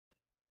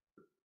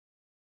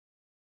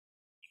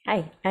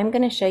Hi, I'm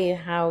going to show you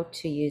how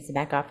to use the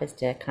back office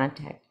to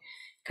contact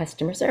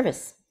customer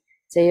service.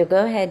 So you'll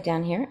go ahead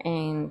down here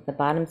and the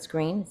bottom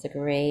screen is a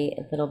gray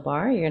little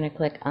bar. You're going to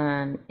click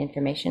on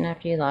information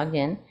after you logged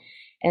in.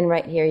 And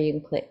right here you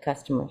can click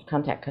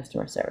contact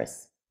customer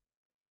service.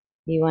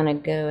 You want to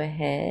go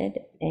ahead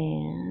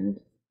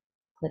and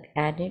click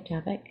add new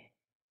topic.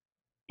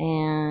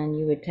 And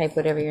you would type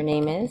whatever your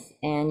name is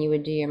and you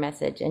would do your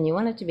message. And you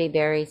want it to be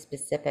very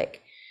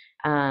specific.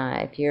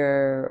 If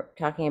you're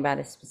talking about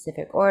a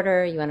specific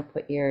order, you want to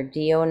put your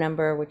DO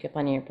number, which you'll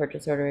find in your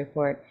purchase order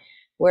report,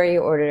 where you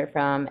ordered it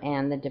from,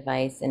 and the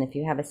device. And if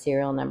you have a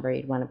serial number,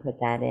 you'd want to put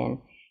that in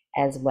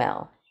as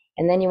well.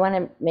 And then you want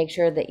to make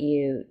sure that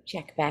you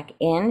check back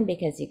in,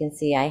 because you can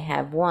see I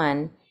have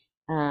one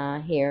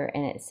here,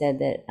 and it said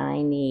that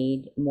I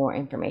need more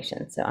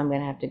information. So I'm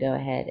going to have to go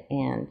ahead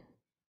and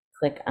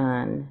click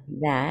on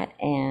that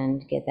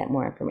and get that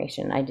more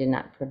information. I did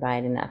not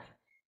provide enough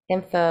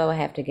info. I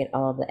have to get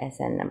all the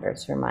SN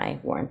numbers for my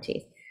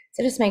warranties.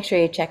 So just make sure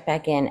you check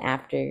back in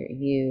after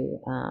you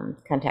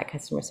contact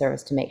customer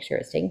service to make sure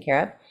it's taken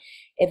care of.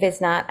 If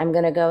it's not, I'm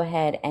going to go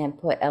ahead and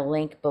put a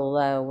link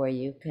below where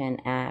you can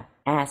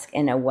ask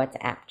in a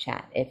WhatsApp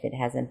chat if it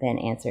hasn't been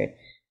answered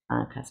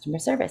on customer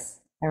service.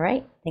 All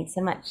right, thanks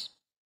so much.